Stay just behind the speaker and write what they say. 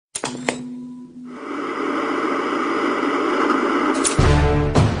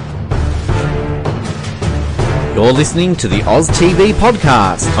You're listening to the Oz TV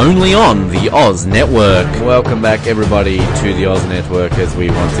podcast, only on the Oz Network. Welcome back, everybody, to the Oz Network as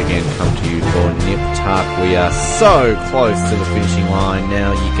we once again come to you for Nip Tuck. We are so close to the finishing line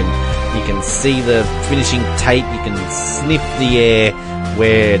now. You can see the finishing tape. You can sniff the air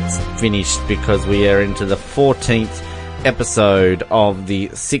where it's finished because we are into the 14th episode of the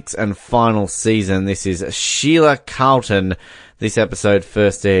 6th and final season. This is Sheila Carlton. This episode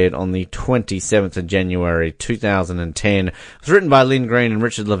first aired on the 27th of January 2010. It was written by Lynn Green and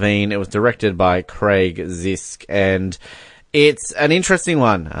Richard Levine. It was directed by Craig Zisk, and it's an interesting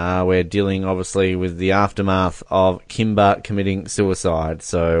one. We're dealing, obviously, with the aftermath of Kimber committing suicide.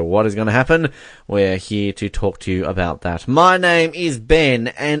 So what is going to happen? We're here to talk to you about that. My name is Ben,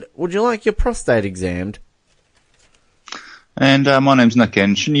 and would you like your prostate examined? And my name's Nick,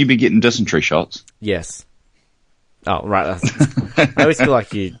 and shouldn't you be getting dysentery shots? Yes. Oh, right. I always feel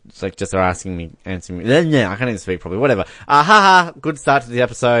like you just are answering me. No, I can't even speak properly. Whatever. Good start to the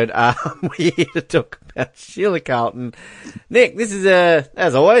episode. We're here to talk about Sheila Carlton. Nick, this is,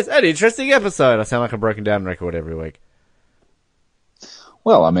 as always, an interesting episode. I sound like a broken down record every week.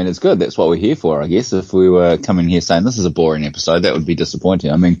 Well, I mean, it's good. That's what we're here for, I guess. If we were coming here saying this is a boring episode, that would be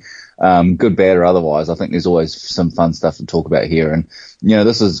disappointing. I mean, good, bad, or otherwise, I think there's always some fun stuff to talk about here. And, you know,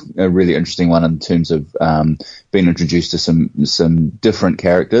 this is a really interesting one in terms of being introduced to some different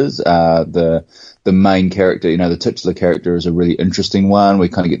characters. The main character, you know, the titular character is a really interesting one. We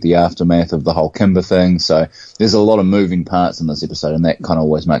kind of get the aftermath of the whole Kimber thing. So there's a lot of moving parts in this episode, and that kind of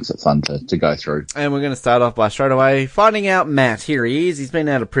always makes it fun to go through. And we're going to start off by straight away finding out Matt. Here he is. He's been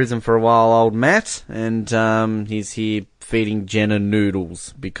out of prison for a while, old Matt, and he's here feeding Jenna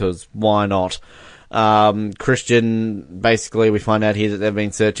noodles because why not? Christian, basically, we find out here that they've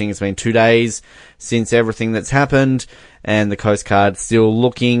been searching. It's been 2 days since everything that's happened, and the Coast Guard's still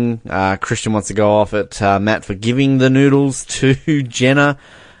looking. Christian wants to go off at Matt for giving the noodles to Jenna.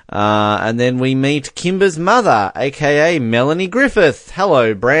 And then we meet Kimber's mother, aka Melanie Griffith.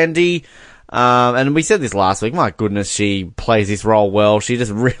 Hello, Brandy. And we said this last week, my goodness, she plays this role well. She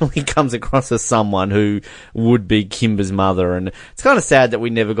just really comes across as someone who would be Kimber's mother. And it's kind of sad that we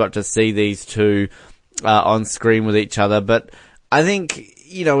never got to see these two on screen with each other. But I think,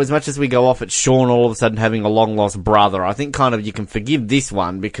 you know, as much as we go off at Sean all of a sudden having a long-lost brother, I think kind of you can forgive this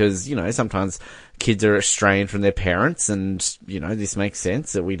one because, you know, sometimes kids are estranged from their parents, and, you know, this makes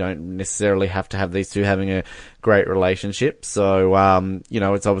sense that we don't necessarily have to have these two having a great relationship. So, you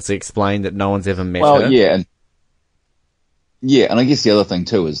know, it's obviously explained that no one's ever met her. Yeah, and I guess the other thing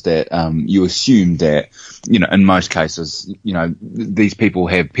too is that you assume that, you know, in most cases, you know, these people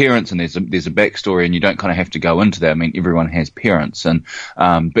have parents and there's a backstory, and you don't kind of have to go into that. I mean, everyone has parents, and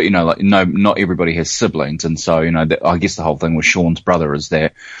but you know, like not everybody has siblings, and so, you know, I guess the whole thing with Sean's brother is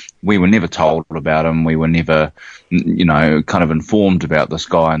that we were never told about him. We were never, you know, kind of informed about this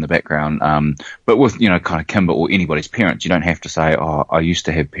guy in the background. But with, you know, kind of Kimber or anybody's parents, you don't have to say, oh, I used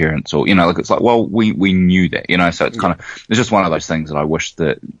to have parents, or, you know, like it's like, well, we knew that, you know, so it's kind of, it's just one of those things that I wish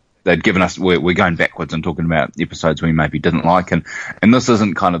that they'd given us. We're going backwards and talking about episodes we maybe didn't like, and this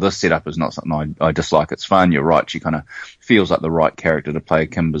isn't kind of, this setup is not something I dislike. It's fun. You're right. She kind of feels like the right character to play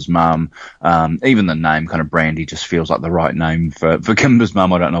Kimber's mum. Even the name, kind of Brandy, just feels like the right name for Kimber's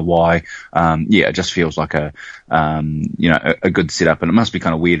mum. I don't know why. Yeah, it just feels like a you know, a good setup, and it must be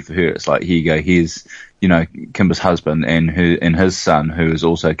kind of weird for her. It's like, here you go, here's, you know, Kimber's husband and his son, who is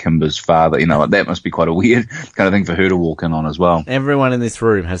also Kimber's father. You know, like, that must be quite a weird kind of thing for her to walk in on as well. Everyone in this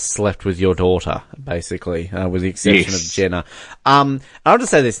room has slept with your daughter, basically, with the exception of Jenna. I'll just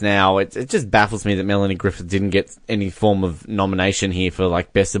say this now. It just baffles me that Melanie Griffith didn't get any form of nomination here for,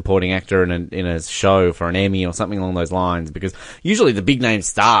 like, Best Supporting Actor in a show for an Emmy or something along those lines, because usually the big name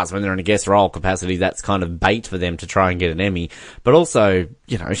stars, when they're in a guest role capacity, that's kind of bait for them to try and get an Emmy. But also,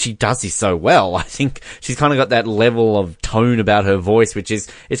 you know, she does this so well. I think she's kind of got that level of tone about her voice, which is,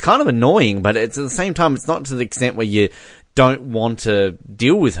 it's kind of annoying, but it's at the same time, it's not to the extent where you don't want to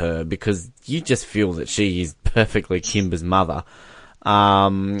deal with her, because you just feel that she is perfectly Kimber's mother.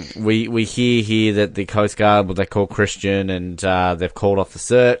 We hear here that the Coast Guard, what they call Christian, and they've called off the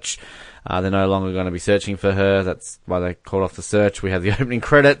search. They're no longer going to be searching for her. That's why they called off the search. We have the opening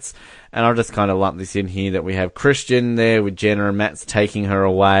credits, and I'll just kind of lump this in here that we have Christian there with Jenna, and Matt's taking her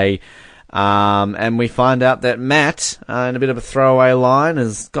away. And we find out that Matt, in a bit of a throwaway line,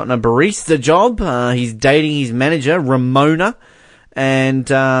 has gotten a barista job. He's dating his manager, Ramona, and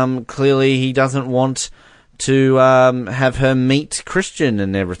clearly he doesn't want to have her meet Christian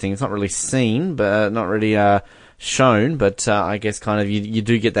and everything. It's not really seen, but not really shown, but I guess kind of you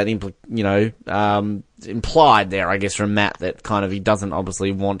do get that implied there, I guess, from Matt, that kind of he doesn't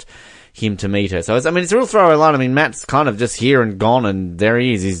obviously want him to meet her. So it's a real throwaway line. I mean, Matt's kind of just here and gone, and there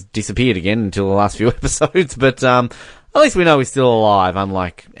he is. He's disappeared again until the last few episodes, but at least we know he's still alive,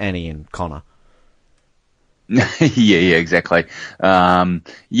 unlike Annie and Connor. yeah, exactly. And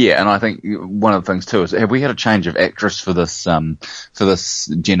I think one of the things too is, have we had a change of actress for this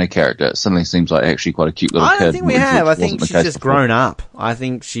Jenna character? It suddenly seems like actually quite a cute little kid. I don't think we have. I think she's just grown up. I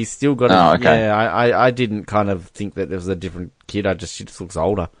think she's still got okay. Yeah, I didn't kind of think that there was a different kid. She just looks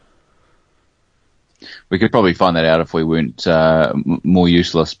older. We could probably find that out if we weren't more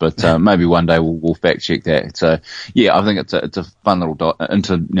useless, but maybe one day we'll fact check that. So yeah, I think it's a fun little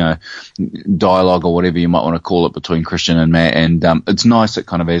dialogue or whatever you might want to call it between Christian and Matt, and it's nice that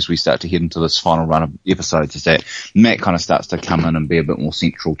kind of as we start to head into this final run of episodes, is that Matt kind of starts to come in and be a bit more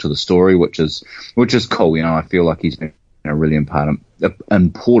central to the story, which is cool. I feel like he's been a really important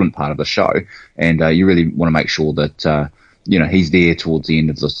part of the show, and you really want to make sure that. He's there towards the end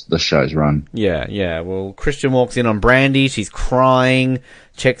of the show's run. Yeah. Well, Christian walks in on Brandy. She's crying,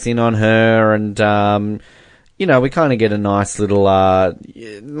 checks in on her, and, we kind of get a nice little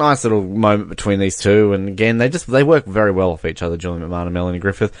moment between these two. And again, they work very well off each other, Julian McMahon and Melanie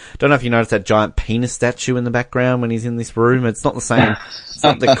Griffith. Don't know if you noticed that giant penis statue in the background when he's in this room. It's not the same. It's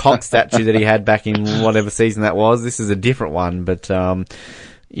not the cock statue that he had back in whatever season that was. This is a different one, but,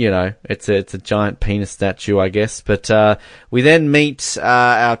 it's a giant penis statue, I guess. But we then meet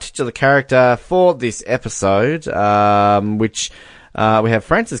our titular character for this episode, which we have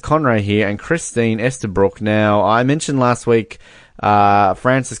Frances Conroy here and Christine Estabrook. Now, I mentioned last week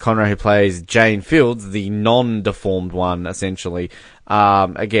Frances Conroy, who plays Jane Fields, the non-deformed one, essentially.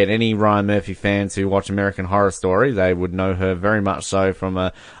 Again, any Ryan Murphy fans who watch American Horror Story, they would know her very much so from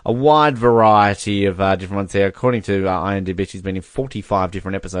a wide variety of different ones here. According to IMDb, she's been in 45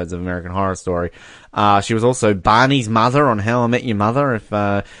 different episodes of American Horror Story. She was also Barney's mother on How I Met Your Mother, if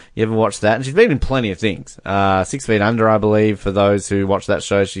you ever watched that. And she's been in plenty of things. 6 Feet Under, I believe, for those who watch that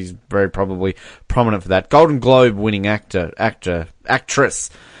show. She's very probably prominent for that. Golden Globe winning actress,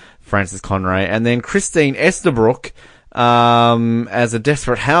 Frances Conroy. And then Christine Estabrook, as a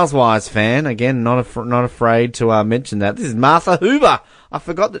Desperate Housewives fan, again, not afraid to mention that. This is Martha Hoover. I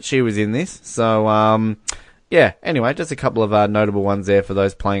forgot that she was in this. So, anyway, just a couple of notable ones there for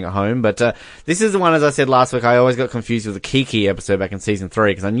those playing at home. But this is the one, as I said last week, I always got confused with the Kiki episode back in season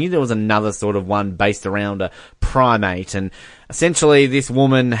 3, because I knew there was another sort of one based around a primate. And essentially, this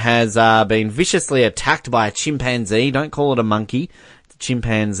woman has been viciously attacked by a chimpanzee. Don't call it a monkey. It's a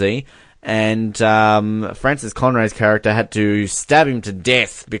chimpanzee. And Frances Conroy's character had to stab him to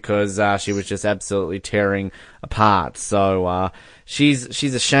death because she was just absolutely tearing apart. So she's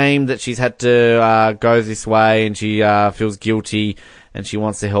ashamed that she's had to go this way, and she feels guilty, and she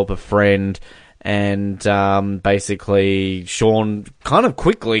wants to help a friend. And basically, Sean kind of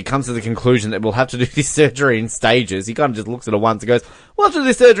quickly comes to the conclusion that we'll have to do this surgery in stages. He kind of just looks at her once and goes, "We'll have to do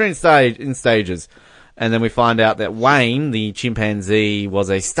this surgery in stages." And then we find out that Wayne, the chimpanzee, was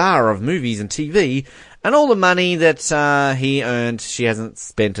a star of movies and TV, and all the money that he earned, she hasn't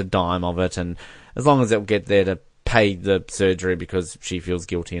spent a dime of it, and as long as it'll get there to pay the surgery because she feels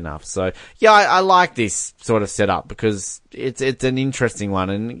guilty enough. So, yeah, I like this sort of setup because it's an interesting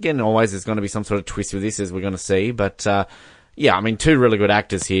one, and again, always there's going to be some sort of twist with this, as we're going to see, but two really good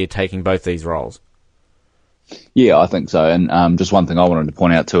actors here taking both these roles. Yeah, I think so. And just one thing I wanted to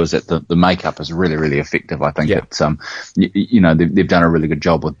point out too is that the makeup is really, really effective. I think it's they've done a really good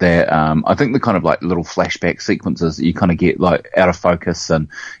job with that. I think the kind of like little flashback sequences that you kind of get like out of focus, and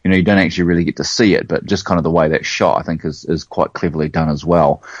you don't actually really get to see it, but just kind of the way that's shot, I think is quite cleverly done as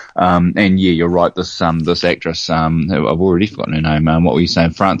well. And yeah, you're right. This actress, who I've already forgotten her name. What were you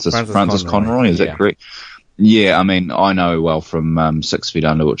saying, Frances Conroy? Is that correct? Yeah, I mean, I know her well from 6 Feet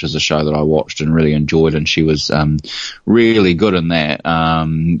Under, which is a show that I watched and really enjoyed, and she was really good in that.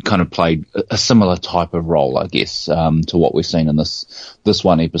 Kind of played a similar type of role, I guess, to what we've seen in this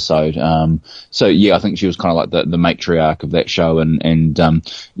one episode. So yeah, I think she was kind of like the matriarch of that show, and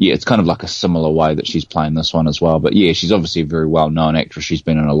it's kind of like a similar way that she's playing this one as well. But yeah, she's obviously a very well-known actress. She's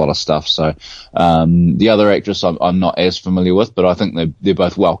been in a lot of stuff. So the other actress I'm not as familiar with, but I think they're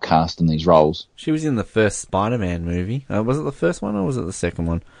both well cast in these roles. She was in the first Spider-Man movie. Was it the first one or was it the second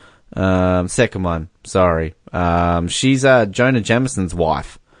one? Second one. Sorry. She's Jonah Jameson's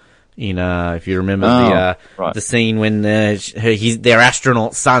wife. If you remember the scene when they're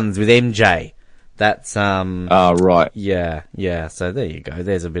astronaut sons with MJ. That's right. Yeah. So there you go.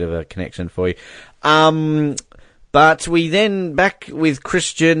 There's a bit of a connection for you. But we then back with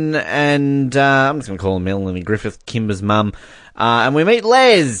Christian and I'm just going to call him Melanie Griffith, Kimber's mum, and we meet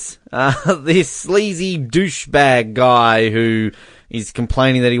Les, this sleazy douchebag guy who is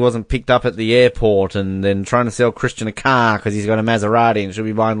complaining that he wasn't picked up at the airport, and then trying to sell Christian a car because he's got a Maserati and should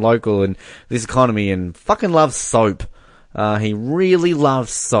be buying local in this economy, and fucking loves soap. He really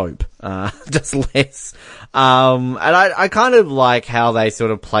loves soap, just less. And I kind of like how they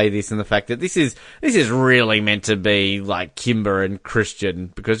sort of play this, and the fact that this is really meant to be like Kimber and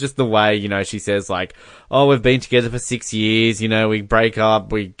Christian, because just the way, you know, she says like, oh, we've been together for 6 years, you know, we break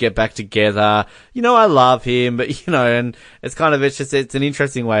up, we get back together, you know, I love him, but you know, and it's kind of, it's an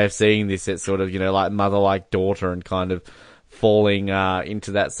interesting way of seeing this. It's sort of, you know, like mother like daughter, and kind of falling,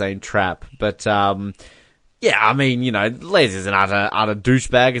 into that same trap. But, yeah, I mean, you know, Les is an utter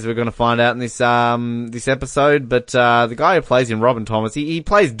douchebag, as we're going to find out in this episode. But the guy who plays him, Robin Thomas, he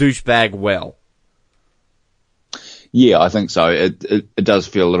plays douchebag well. Yeah, I think so. It does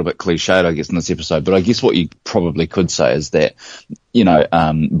feel a little bit cliched, I guess, in this episode. But I guess what you probably could say is that, you know,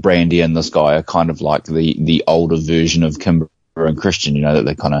 Brandy and this guy are kind of like the older version of Kimber and Christian, you know, that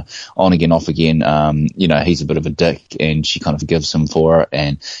they're kind of on again, off again. You know, he's a bit of a dick, and she kind of forgives him for it.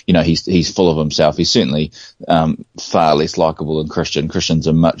 And, you know, he's full of himself. He's certainly far less likable than Christian. Christian's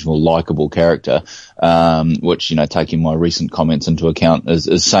a much more likable character, which, you know, taking my recent comments into account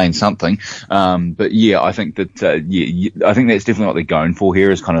is saying something. But yeah, I think that I think that's definitely what they're going for here,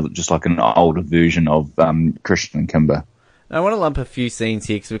 is kind of just like an older version of Christian and Kimber. I want to lump a few scenes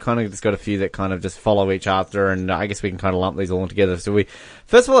here, because we've kind of just got a few that kind of just follow each other, and I guess we can kind of lump these all together. So we,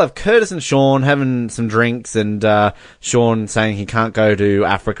 first of all, have Curtis and Sean having some drinks, and Sean saying he can't go to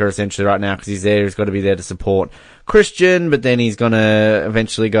Africa essentially right now because he's there. He's got to be there to support Christian, but then he's going to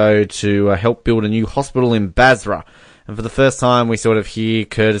eventually go to help build a new hospital in Basra. And for the first time, we sort of hear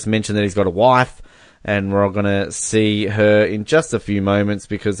Curtis mention that he's got a wife, and we're all going to see her in just a few moments,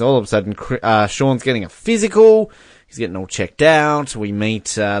 because all of a sudden Sean's getting a physical. He's getting all checked out. We meet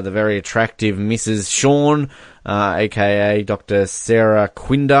the very attractive Mrs. Sean, aka Dr. Sarah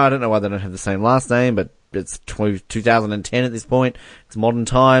Quinder. I don't know why they don't have the same last name, but it's 2010 at this point. It's modern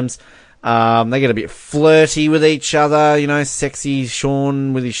times. They get a bit flirty with each other, you know, sexy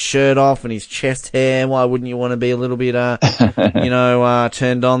Sean with his shirt off and his chest hair. Why wouldn't you want to be a little bit, you know,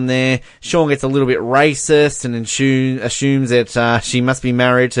 turned on there? Sean gets a little bit racist and assumes that she must be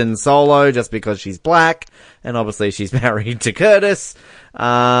married to Solo just because she's black. And obviously she's married to Curtis.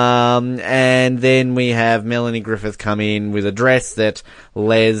 And then we have Melanie Griffith come in with a dress that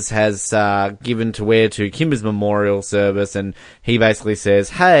Les has given to wear to Kimber's memorial service, and he basically says,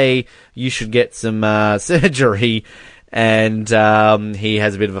 hey, you should get some surgery. And he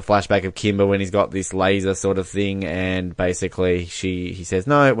has a bit of a flashback of Kimber when he's got this laser sort of thing, and basically he says,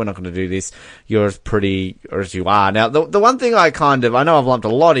 no, we're not going to do this. You're as pretty as you are. Now, the one thing I know I've lumped a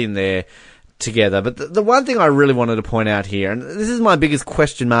lot in there together, but the one thing I really wanted to point out here, and this is my biggest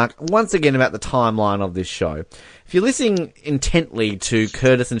question mark once again about the timeline of this show. If you're listening intently to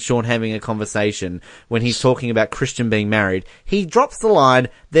Curtis and Sean having a conversation when he's talking about Christian being married, he drops the line,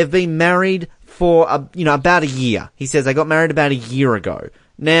 they've been married for about a year. He says they got married about a year ago.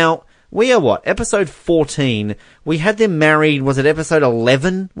 Now, we are episode 14. We had them married, was it episode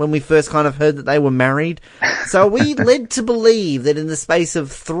 11 when we first kind of heard that they were married? So are we led to believe that in the space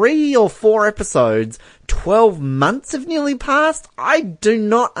of 3 or 4 episodes, 12 months have nearly passed? I do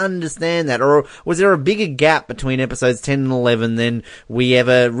not understand that. Or was there a bigger gap between episodes 10 and 11 than we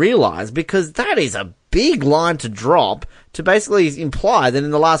ever realised? Because that is a big line to drop to basically imply that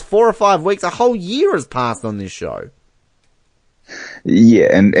in the last 4 or 5 weeks, a whole year has passed on this show. Yeah,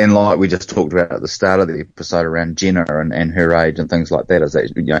 and like we just talked about at the start of the episode around Jenna and her age and things like that, is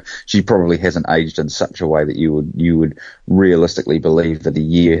that, you know, she probably hasn't aged in such a way that you would realistically believe that a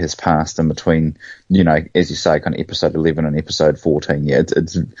year has passed in between, you know, as you say, kind of episode 11 and episode 14. Yeah,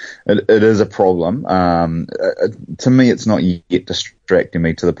 it is a problem. To me, it's not yet distracting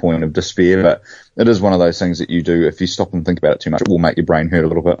me to the point of despair, but it is one of those things that you do, if you stop and think about it too much, it will make your brain hurt a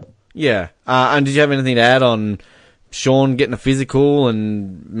little bit. Yeah, and did you have anything to add on Sean getting a physical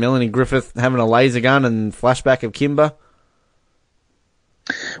and Melanie Griffith having a laser gun and flashback of Kimber?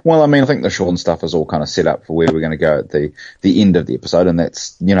 Well, I mean, I think the Sean stuff is all kind of set up for where we're going to go at the end of the episode, and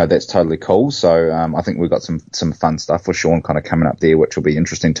that's totally cool. So I think we've got some fun stuff with Sean kind of coming up there, which will be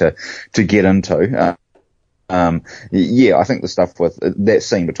interesting to get into. Yeah, I think the stuff with that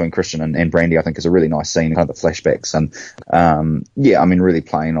scene between Christian and Brandy, I think, is a really nice scene, kind of the flashbacks, and yeah, I mean, really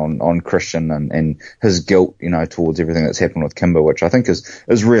playing on Christian and his guilt, you know, towards everything that's happened with Kimber, which I think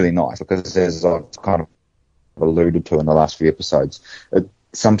is really nice, because as I've kind of alluded to in the last few episodes, it's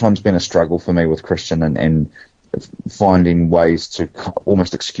sometimes been a struggle for me with Christian and finding ways to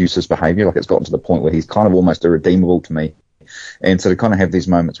almost excuse his behaviour. Like, it's gotten to the point where he's kind of almost irredeemable to me. And so to kind of have these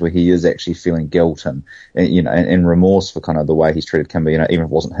moments where he is actually feeling guilt and remorse for kind of the way he's treated Kimber, even if it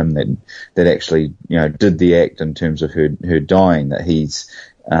wasn't him that actually, did the act in terms of her dying, that he's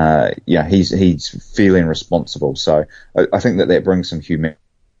feeling responsible. So I think that brings some humanity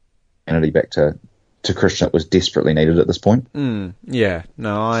back to Christian that was desperately needed at this point. Yeah,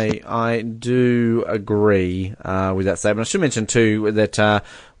 no, I do agree with that statement. I should mention too that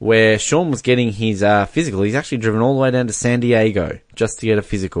where Sean was getting his physical, he's actually driven all the way down to San Diego just to get a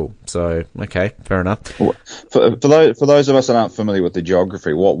physical. So, okay, fair enough. For those of us that aren't familiar with the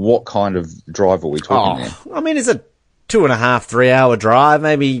geography, what kind of drive are we talking there? I mean, it's a 2.5, 3 hour drive,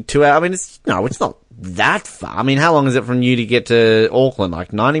 maybe 2 hours. I mean, it's not that far. I mean, how long is it from you to get to Auckland?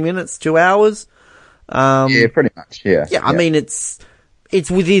 Like 90 minutes, 2 hours? Yeah, pretty much. Yeah. Yeah, I mean, it's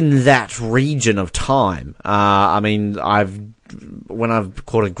within that region of time. I mean, when I've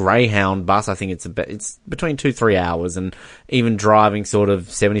caught a Greyhound bus, I think it's between 2-3 hours, and even driving sort of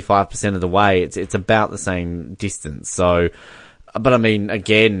 75% of the way, it's about the same distance. So, but I mean,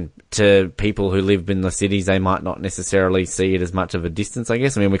 again, to people who live in the cities, they might not necessarily see it as much of a distance, I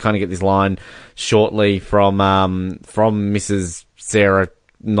guess. I mean, we kind of get this line shortly from Mrs. Sarah,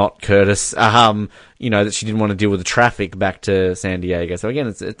 not Curtis, that she didn't want to deal with the traffic back to San Diego. So again,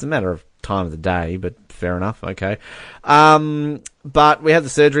 it's a matter of time of the day, but fair enough. Okay. But we have the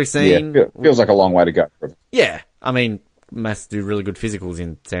surgery scene. Yeah, feels like a long way to go. Yeah. I mean, must do really good physicals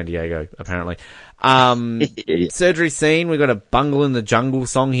in San Diego, apparently. Yeah. Surgery scene. We've got a Bungle in the Jungle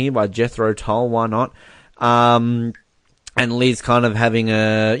song here by Jethro Tull. Why not? And Liz kind of having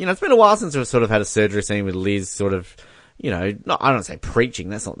it's been a while since we've sort of had a surgery scene with Liz sort of, I don't say preaching,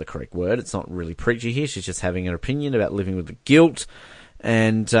 that's not the correct word. It's not really preachy here. She's just having an opinion about living with the guilt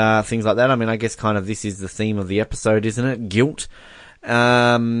and things like that. I mean, I guess kind of this is the theme of the episode, isn't it? Guilt.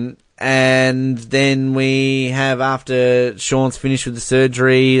 And then we have, after Sean's finished with the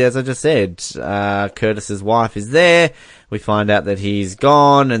surgery, as I just said, Curtis's wife is there. We find out that he's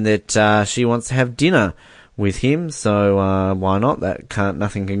gone and that she wants to have dinner with him, so why not?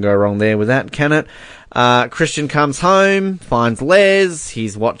 Nothing can go wrong there with that, can it? Christian comes home, finds Les,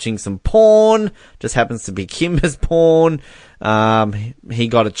 he's watching some porn, just happens to be Kimber's porn. He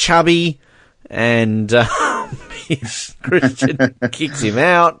got a chubby, and Christian kicks him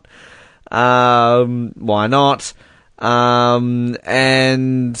out. Why not? And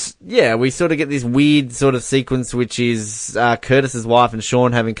yeah, we sort of get this weird sort of sequence, which is Curtis's wife and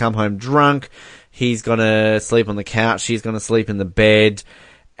Sean having come home drunk. He's gonna sleep on the couch, she's gonna sleep in the bed,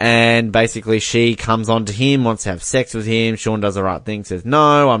 and basically she comes on to him, wants to have sex with him. Sean does the right thing, says,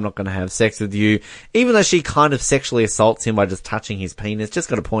 no, I'm not gonna have sex with you, even though she kind of sexually assaults him by just touching his penis. Just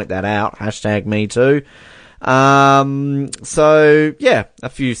gotta point that out. #MeToo. So yeah, a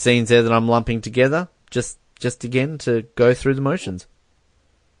few scenes there that I'm lumping together, just again to go through the motions.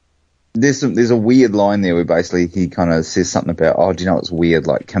 There's a weird line there where basically he kind of says something about, do you know what's weird?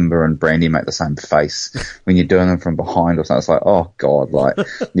 Like, Kimber and Brandy make the same face when you're doing them from behind or something. It's like, oh God, like,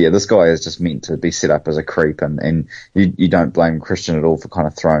 yeah, this guy is just meant to be set up as a creep, and you don't blame Christian at all for kind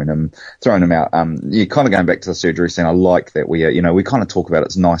of throwing him out. You're kind of going back to the surgery scene. I like that we kind of talk about it.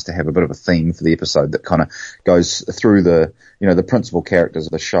 It's nice to have a bit of a theme for the episode that kind of goes through the principal characters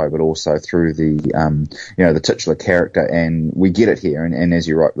of the show, but also through the titular character, and we get it here. And as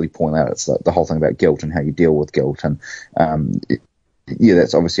you rightly point out, it's the whole thing about guilt and how you deal with guilt, and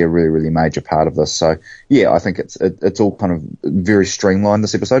that's obviously a really, really major part of this. So yeah, I think it's all kind of very streamlined,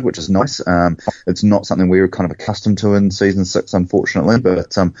 this episode, which is nice. It's not something we were kind of accustomed to in season 6, unfortunately,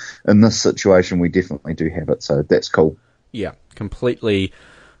 but in this situation we definitely do have it, so that's cool. Yeah, completely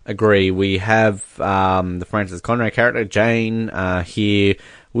agree. We have the Frances Conroy character, Jane, here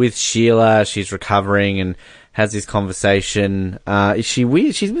with Sheila. She's recovering and has this conversation. Is she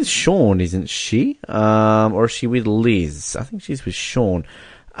with? She's with Sean, isn't she? Or is she with Liz? I think she's with Sean.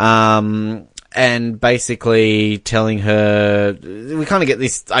 And basically telling her, we kind of get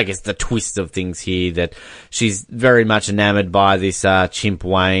this, I guess, the twist of things here, that she's very much enamored by this chimp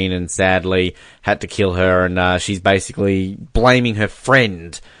Wayne, and sadly had to kill her, and she's basically blaming her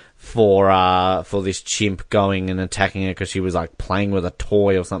friend for this chimp going and attacking her because she was like playing with a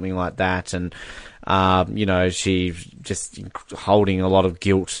toy or something like that, and she's just holding a lot of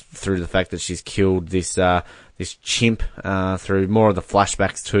guilt through the fact that she's killed this chimp, through more of the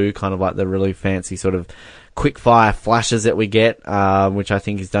flashbacks too, kind of like the really fancy sort of quick fire flashes that we get, which I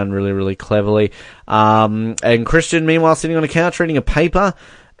think is done really, really cleverly. And Christian, meanwhile, sitting on a couch reading a paper,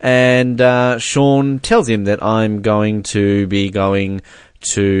 and Sean tells him that I'm going to be going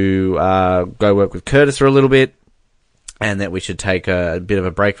to go work with Curtis for a little bit. and that we should take a bit of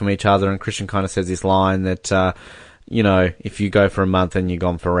a break from each other. And Christian kind of says this line that, if you go for a month, then you're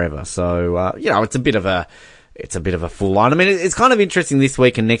gone forever. So, it's a bit of a full line. I mean, it's kind of interesting this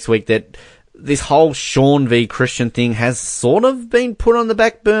week and next week that this whole Sean v. Christian thing has sort of been put on the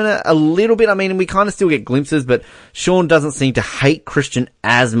back burner a little bit. I mean, we kind of still get glimpses, but Sean doesn't seem to hate Christian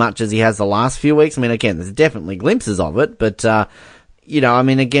as much as he has the last few weeks. I mean, again, there's definitely glimpses of it, but,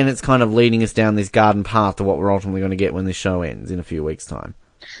 again, it's kind of leading us down this garden path to what we're ultimately going to get when this show ends in a few weeks' time.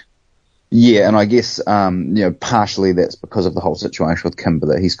 Yeah, and I guess, partially that's because of the whole situation with Kimber,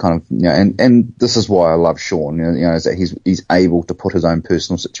 that he's kind of, and this is why I love Sean, is that he's able to put his own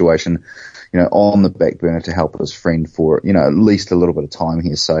personal situation, on the back burner to help his friend for, at least a little bit of time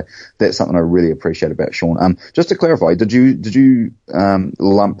here. So that's something I really appreciate about Sean. Just to clarify, did you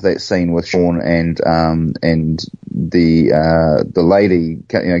lump that scene with Sean and the lady,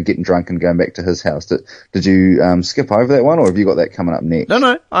 getting drunk and going back to his house? Did you skip over that one, or have you got that coming up next?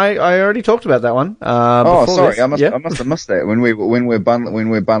 No, I already talked about that one. Sorry, I must have missed that when we're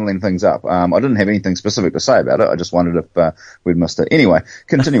bundling things up. I didn't have anything specific to say about it. I just wondered if we'd missed it. Anyway,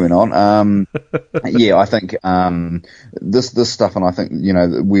 continuing on. I think this stuff, and I think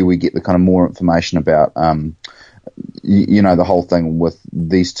where we get the kind of more information about the whole thing with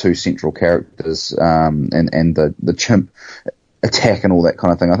these two central characters and the chimp attack and all that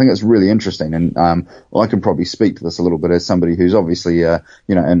kind of thing. I think it's really interesting, and I can probably speak to this a little bit as somebody who's obviously an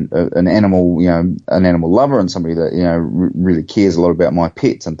animal lover, and somebody that really cares a lot about my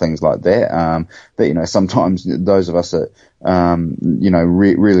pets and things like that. That sometimes those of us that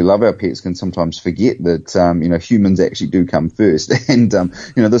really love our pets can sometimes forget that humans actually do come first, and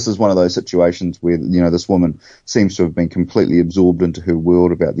this is one of those situations where this woman seems to have been completely absorbed into her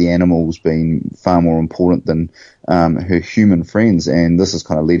world about the animals being far more important than her human friends, and this has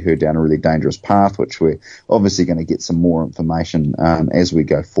kind of led her down a really dangerous path, which we're obviously going to get some more information as we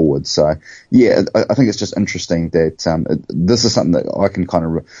go forward. So yeah, I think it's just interesting that this is something that I can kind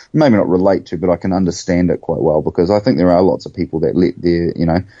of maybe not relate to, but I can understand it quite well, because I think there are lots of people that let their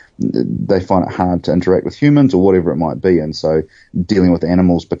they find it hard to interact with humans or whatever it might be, and so dealing with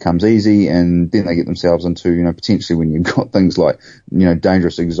animals becomes easy, and then they get themselves into potentially, when you've got things like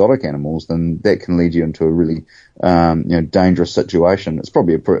dangerous exotic animals, then that can lead you into a really dangerous situation. It's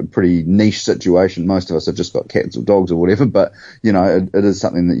probably a pretty niche situation. Most of us have just got cats or dogs or whatever, but it is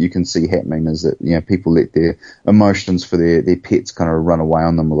something that you can see happening, is that people let their emotions for their pets kind of run away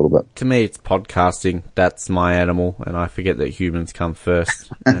on them a little bit. To me, it's podcasting. That's my animal, and I forget that humans come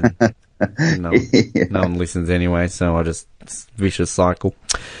first. And no one listens anyway, so I just, it's a vicious cycle.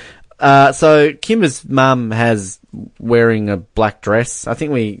 So Kimber's mum has wearing a black dress. I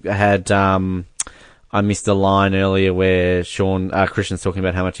think we had, I missed a line earlier where Christian's talking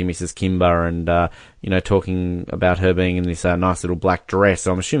about how much he misses Kimber, and, talking about her being in this nice little black dress.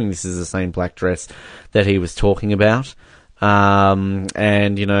 So I'm assuming this is the same black dress that he was talking about.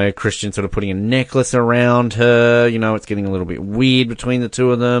 Christian sort of putting a necklace around her, it's getting a little bit weird between the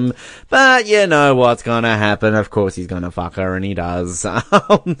two of them, but you know what's gonna happen. Of course he's gonna fuck her, and he does.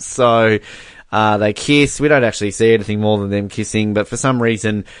 They kiss. We don't actually see anything more than them kissing, but for some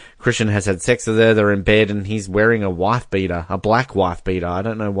reason Christian has had sex with her, they're in bed, and he's wearing a wife beater, a black wife beater. I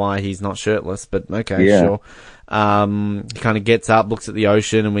don't know why he's not shirtless, but okay, yeah. Sure. He kind of gets up, looks at the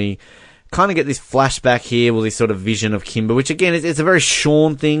ocean, and we kind of get this flashback here with this sort of vision of Kimber, which again, it's a very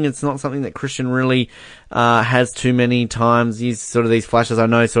Sean thing. It's not something that Christian really has too many times. He's sort of these flashes. I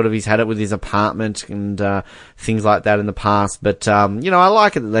know sort of he's had it with his apartment and things like that in the past, but I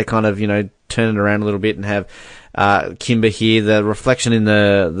like it that they kind of turn it around a little bit and have Kimber here. The reflection in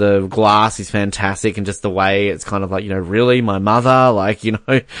the glass is fantastic, and just the way it's kind of like, really, my mother, I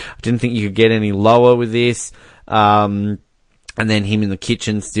didn't think you could get any lower with this. And then him in the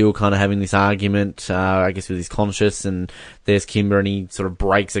kitchen still kind of having this argument, I guess with his conscience, and there's Kimber, and he sort of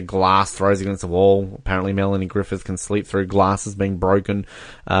breaks a glass, throws it against the wall. Apparently Melanie Griffith can sleep through glasses being broken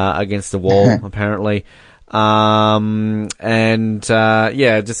against the wall, apparently. Just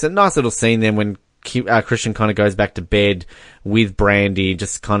a nice little scene then when Christian kind of goes back to bed with Brandy,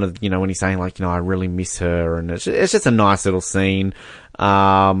 just kind of, when he's saying I really miss her, and it's just a nice little scene.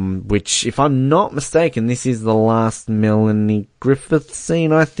 Which, if I'm not mistaken, this is the last Melanie Griffith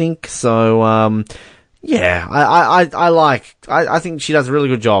scene, I think. So, I think she does a really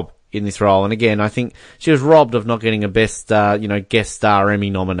good job in this role. And again, I think she was robbed of not getting a best, guest star Emmy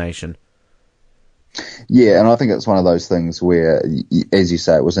nomination. Yeah, and I think it's one of those things where, as you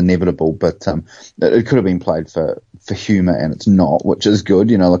say, it was inevitable, but it could have been played for humour, and it's not, which is good.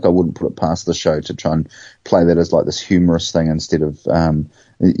 I wouldn't put it past the show to try and play that as this humorous thing instead of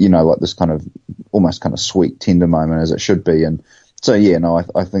like this kind of almost kind of sweet, tender moment as it should be. And so, yeah, no,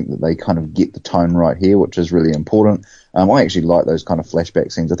 I think that they kind of get the tone right here, which is really important. I actually like those kind of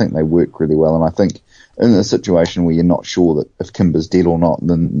flashback scenes. I think they work really well. And I think in a situation where you're not sure that if Kimber's dead or not,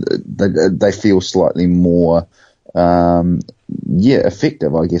 then they feel slightly more,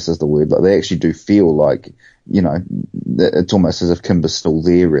 effective, I guess is the word. Like they actually do feel like, it's almost as if Kimber's still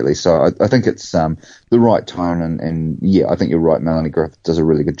there, really. So I think it's the right tone, and yeah, I think you're right. Melanie Griffith does a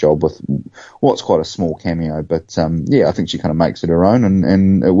really good job with what's quite a small cameo, but I think she kind of makes it her own,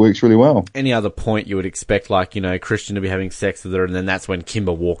 and it works really well. Any other point you would expect, like, Christian to be having sex with her, and then that's when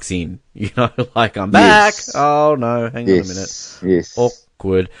Kimber walks in, like, I'm back. Yes. Oh no, hang on a minute. Yes.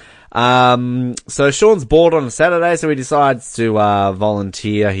 Awkward. So Sean's bored on a Saturday, so he decides to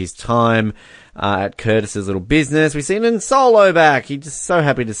volunteer his time at Curtis's little business. We see Nan Solo back. He's just so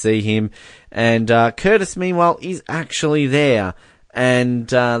happy to see him. And Curtis, meanwhile, is actually there. And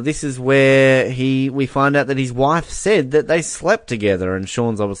this is where we find out that his wife said that they slept together. And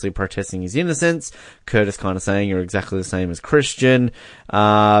Sean's obviously protesting his innocence. Curtis kind of saying, you're exactly the same as Christian.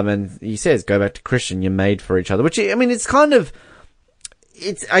 And he says, go back to Christian. You're made for each other. Which, I mean, it's kind of...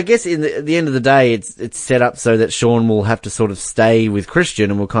 I guess at the end of the day, it's set up so that Sean will have to sort of stay with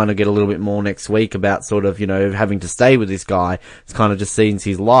Christian, and we'll kind of get a little bit more next week about sort of, having to stay with this guy. It's kind of just scenes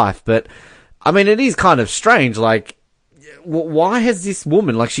his life. But, I mean, it is kind of strange, like, why has this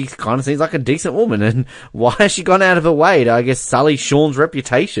woman, like, she kind of seems like a decent woman, and why has she gone out of her way to, I guess, sully Sean's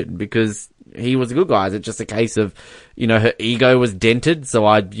reputation? Because he was a good guy. Is it just a case of, her ego was dented, so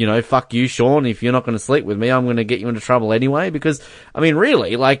fuck you, Sean, if you're not going to sleep with me, I'm going to get you into trouble anyway? Because, I mean,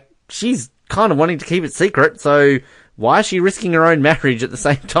 really, like, she's kind of wanting to keep it secret, so why is she risking her own marriage at the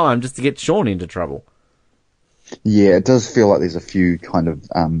same time just to get Sean into trouble? Yeah, it does feel like there's a few kind of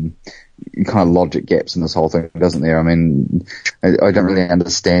logic gaps in this whole thing, doesn't there? I mean, I don't really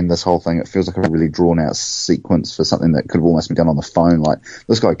understand this whole thing. It feels like a really drawn out sequence for something that could have almost been done on the phone. Like,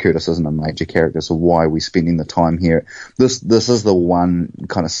 this guy Curtis isn't a major character, so why are we spending the time here? This is the one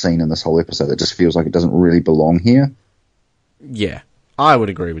kind of scene in this whole episode that just feels like it doesn't really belong here. Yeah, I would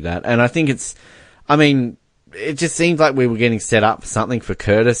agree with that. And I think it just seems like we were getting set up for something for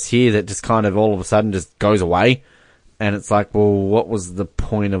Curtis here that just kind of all of a sudden just goes away. And it's like, well, what was the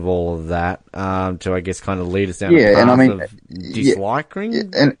point of all of that? To, I guess, kind of lead us down a path of disliking?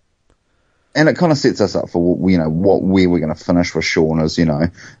 Yeah, and it kind of sets us up for, where we're going to finish with Sean is,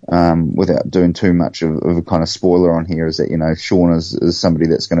 without doing too much of a kind of spoiler on here, is that, Sean is somebody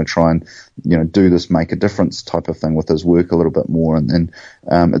that's going to try and, do this make a difference type of thing with his work a little bit more. And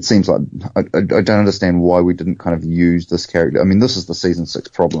it seems like, I don't understand why we didn't kind of use this character. I mean, this is the season 6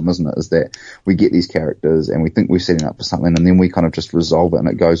 problem, isn't it? Is that we get these characters and we think we're setting up for something, and then we kind of just resolve it and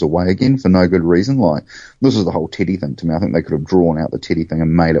it goes away again for no good reason. Like, this is the whole Teddy thing to me. I think they could have drawn out the Teddy thing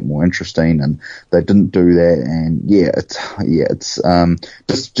and made it more interesting, and they didn't do that. And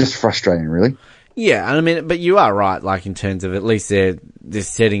it's just frustrating, really. Yeah, I mean, but you are right, like, in terms of at least they're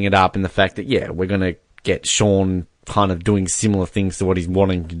setting it up in the fact that, yeah, we're going to get Sean kind of doing similar things to what he's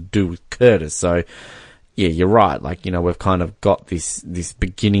wanting to do with Curtis. So, yeah, you're right. Like, we've kind of got this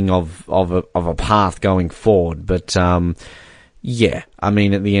beginning of a path going forward. But, yeah, I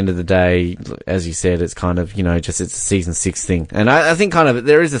mean, at the end of the day, as you said, it's kind of, it's a season 6 thing. And I think kind of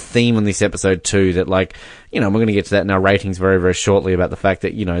there is a theme on this episode too that, like, we're going to get to that in our ratings very, very shortly about the fact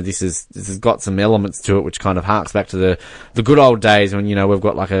that, this has got some elements to it which kind of harks back to the good old days when, we've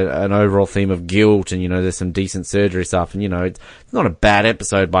got like an overall theme of guilt and, there's some decent surgery stuff and, it's not a bad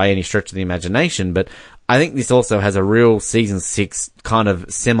episode by any stretch of the imagination, but I think this also has a real season 6 kind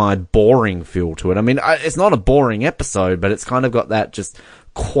of semi-boring feel to it. I mean, it's not a boring episode, but it's kind of got that just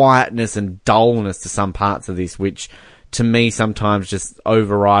quietness and dullness to some parts of this, which to me sometimes just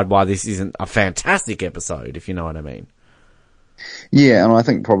override why this isn't a fantastic episode, if you know what I mean. Yeah, and I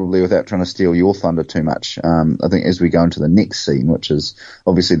think probably without trying to steal your thunder too much, I think as we go into the next scene, which is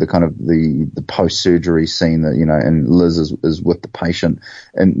obviously the kind of the post-surgery scene that, and Liz is with the patient,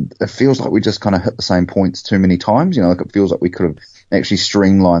 and it feels like we just kind of hit the same points too many times, like it feels like we could have actually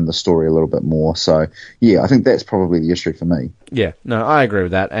streamlined the story a little bit more. So, yeah, I think that's probably the issue for me. Yeah, no, I agree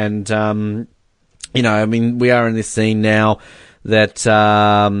with that. And, I mean, we are in this scene now that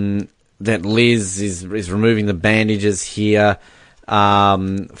Liz is removing the bandages here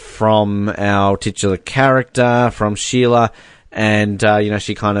from our titular character, from Sheila, and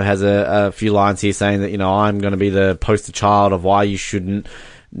she kind of has a few lines here saying that, I'm going to be the poster child of why you shouldn't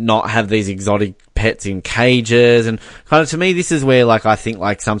not have these exotic pets in cages, and kind of, to me, this is where, like, I think,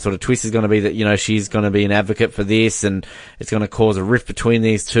 like, some sort of twist is going to be that, you know, she's going to be an advocate for this, and it's going to cause a rift between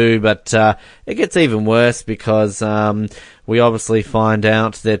these two, but it gets even worse because we obviously find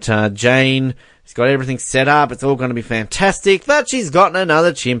out that Jane has got everything set up, it's all going to be fantastic, but she's gotten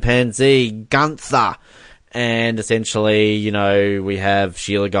another chimpanzee, Gunther. And essentially, you know, we have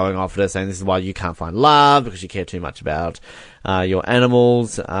Sheila going off at her saying this is why you can't find love, because you care too much about your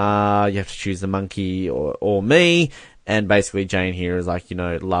animals. You have to choose the monkey or me. And basically Jane here is like, you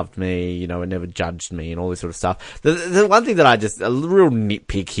know, loved me, you know, and never judged me and all this sort of stuff. The one thing that a real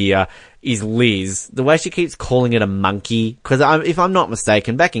nitpick here is Liz. The way she keeps calling it a monkey. Cause if I'm not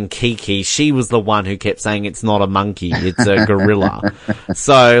mistaken, back in Kiki, she was the one who kept saying it's not a monkey, it's a gorilla.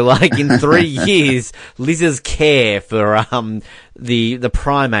 So, like, in 3 years, Liz's care for, the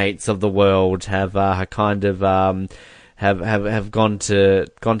primates of the world have kind of, have gone to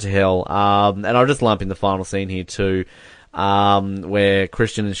hell. And I'll just lump in the final scene here too, where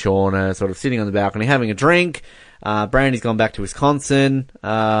Christian and Sean are sort of sitting on the balcony having a drink. Brandy's gone back to Wisconsin.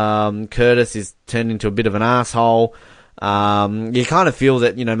 Curtis is turned into a bit of an asshole. You kind of feel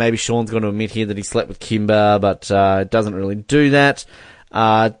that, you know, maybe Sean's going to admit here that he slept with Kimber, but doesn't really do that.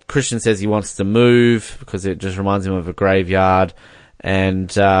 Christian says he wants to move because it just reminds him of a graveyard. And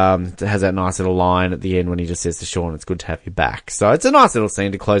it has that nice little line at the end when he just says to Sean, it's good to have you back. So it's a nice little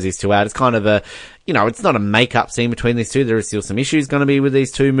scene to close these two out. It's kind of a, you know, it's not a make-up scene between these two. There is still some issues going to be with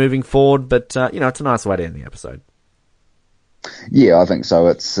these two moving forward, but, you know, it's a nice way to end the episode. Yeah, I think so.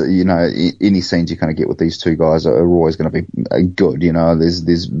 It's, you know, any scenes you kind of get with these two guys are always going to be good. You know,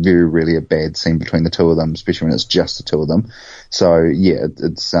 there's very rarely a bad scene between the two of them, especially when it's just the two of them. So yeah,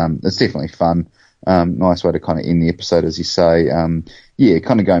 it's definitely fun. Nice way to kind of end the episode, as you say. Yeah,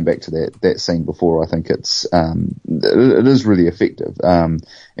 kind of going back to that scene before, I think it is really effective. And,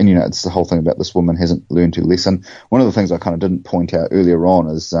 you know, it's the whole thing about this woman hasn't learned to listen. One of the things I kind of didn't point out earlier on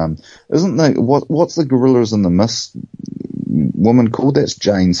is, what's the Gorillas in the Mist woman called? That's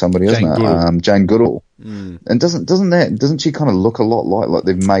Jane somebody, isn't it? Jane Goodall. And doesn't she kind of look a lot like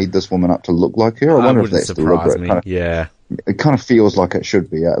they've made this woman up to look like her? I wonder if that's deliberate. Kind of, yeah. It kind of feels like it should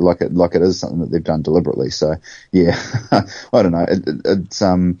be, like it is something that they've done deliberately. So yeah, I don't know.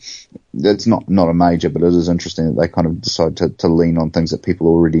 It's not a major, but it is interesting that they kind of decide to lean on things that people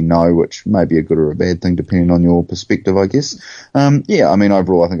already know, which may be a good or a bad thing depending on your perspective, I guess. Yeah, I mean,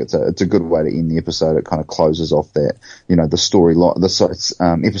 overall, I think it's a good way to end the episode. It kind of closes off that, you know, the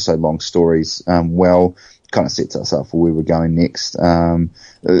episode long stories, well. Kind of sets us up for where we're going next.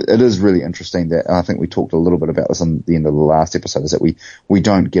 It is really interesting that, I think we talked a little bit about this on the end of the last episode, is that we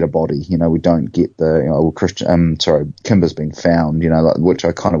don't get a body, you know, we don't get the, you know, Kimber's been found, you know, like, which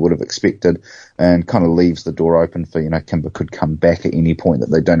I kind of would have expected, and kind of leaves the door open for, you know, Kimber could come back at any point,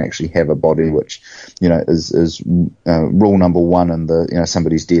 that they don't actually have a body, which, you know, is rule number one in the, you know,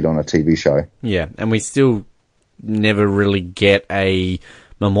 somebody's dead on a TV show. Yeah, and we still never really get a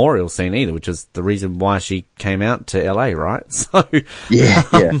memorial scene either, which is the reason why she came out to LA, right? So yeah.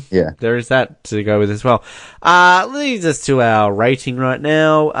 There is that to go with as well. Leads us to our rating right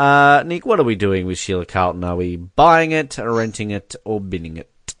now. Nick, what are we doing with Sheila Carlton? Are we buying it, renting it, or binning it?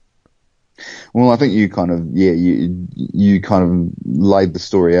 Well, I think you kind of laid the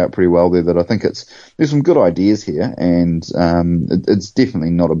story out pretty well there, that I think there's some good ideas here, and it's definitely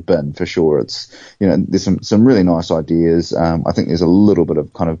not a bin for sure. It's, you know, there's some really nice ideas. I think there's a little bit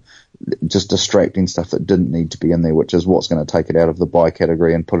of kind of just distracting stuff that didn't need to be in there, which is what's going to take it out of the buy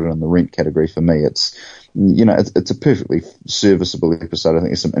category and put it in the rent category for me. It's, you know, it's a perfectly serviceable episode. I think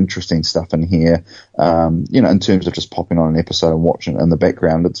there's some interesting stuff in here. You know, in terms of just popping on an episode and watching it in the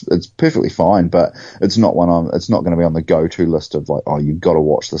background, it's perfectly fine, but it's not it's not going to be on the go-to list of like, oh, you've got to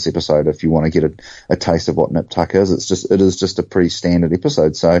watch this episode if you want to get a taste of what Nip Tuck is. It is just a pretty standard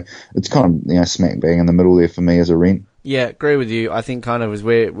episode. So it's kind of, you know, smack bang in the middle there for me as a rent. Yeah, agree with you. I think kind of as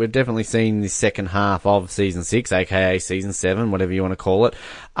we've definitely seen the second half of season 6, aka season 7, whatever you want to call it,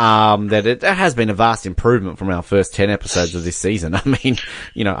 that it has been a vast improvement from our first 10 episodes of this season. I mean,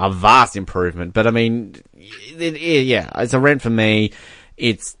 you know, a vast improvement. But I mean, yeah, it's a rent for me.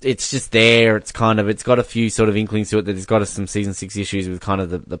 It's just there. It's got a few sort of inklings to it that it's got some season 6 issues with kind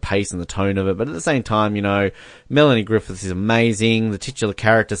of the pace and the tone of it. But at the same time, you know, Melanie Griffith is amazing. The titular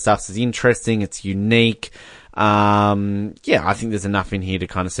character stuff is interesting. It's unique. Yeah, I think there's enough in here to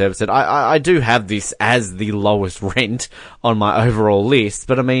kind of service it. I do have this as the lowest rent on my overall list,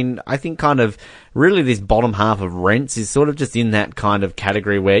 but I mean, I think kind of really this bottom half of Rents is sort of just in that kind of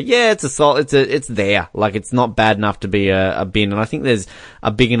category where, yeah, it's there. Like, it's not bad enough to be a bin, and I think there's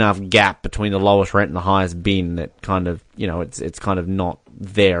a big enough gap between the lowest rent and the highest bin that kind of, you know, it's kind of not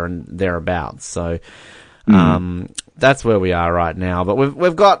there and thereabouts. So, that's where we are right now. But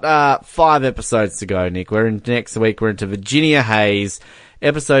we've got 5 episodes to go, Nick. Next week we're into Virginia Hayes,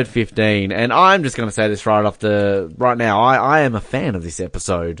 episode 15, and I'm just going to say this right now. I am a fan of this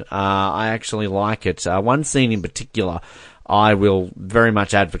episode. I actually like it. One scene in particular I will very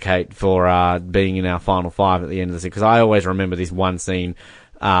much advocate for being in our final 5 at the end of the season, because I always remember this one scene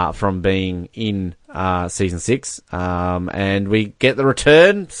from being in season 6, and we get the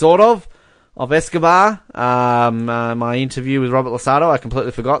return, sort of Escobar. My interview with Robert Losato, I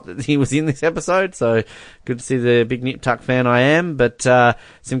completely forgot that he was in this episode, so good to see the big Nip Tuck fan I am, but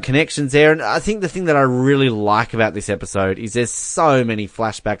some connections there. And I think the thing that I really like about this episode is there's so many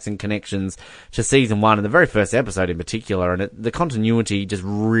flashbacks and connections to season 1 and the very first episode in particular, and the continuity just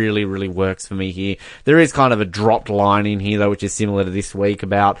really, really works for me here. There is kind of a dropped line in here, though, which is similar to this week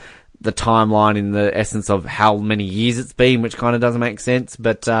about the timeline in the essence of how many years it's been, which kind of doesn't make sense,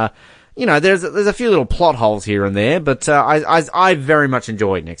 but you know, there's a few little plot holes here and there, but I very much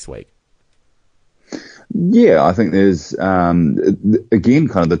enjoyed next week. Yeah, I think there's again,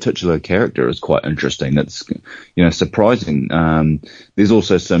 kind of the titular character is quite interesting. It's, you know, surprising. There's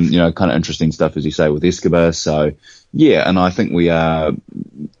also some, you know, kind of interesting stuff, as you say, with Escobar. So yeah, and I think we are.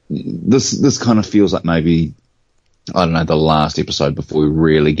 This kind of feels like maybe, I don't know, the last episode before we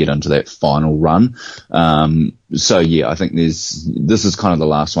really get into that final run. So yeah, I think this is kind of the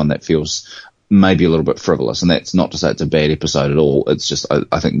last one that feels maybe a little bit frivolous, and that's not to say it's a bad episode at all. It's just,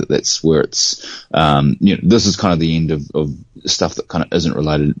 I think that's where it's, you know, this is kind of the end of stuff that kind of isn't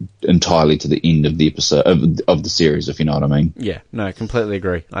related entirely to the end of the episode of the series, if you know what I mean. Yeah, no, completely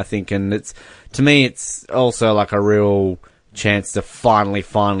agree. I think, and to me, it's also like a real chance to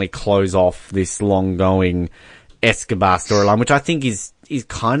finally close off this long-going Escobar storyline, which I think is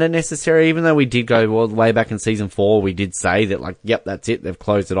kind of necessary, even though we did go way back in season 4, we did say that, like, yep, that's it, they've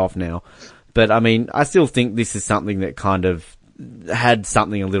closed it off now. But I mean, I still think this is something that kind of had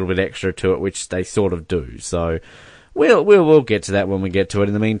something a little bit extra to it, which they sort of do. So we'll get to that when we get to it.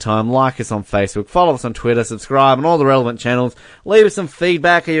 In the meantime, like us on Facebook, follow us on Twitter, subscribe on all the relevant channels, leave us some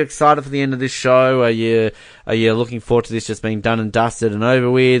feedback. Are you excited for the end of this show? Are you looking forward to this just being done and dusted and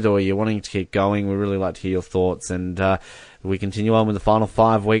over with, or are you wanting to keep going? We really like to hear your thoughts, and we continue on with the final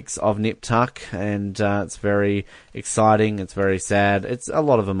 5 weeks of Nip Tuck, and it's very exciting, it's very sad, it's a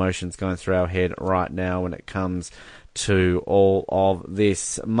lot of emotions going through our head right now when it comes to all of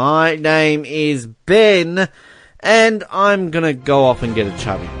this. My name is Ben, and I'm gonna go off and get a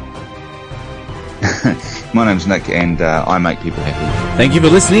chubby. My name's Nick, and I make people happy. Thank you for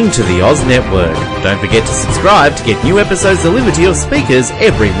listening to the Oz Network. Don't forget to subscribe to get new episodes delivered to your speakers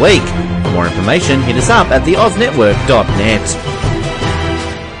every week. For more information, hit us up at theoznetwork.net.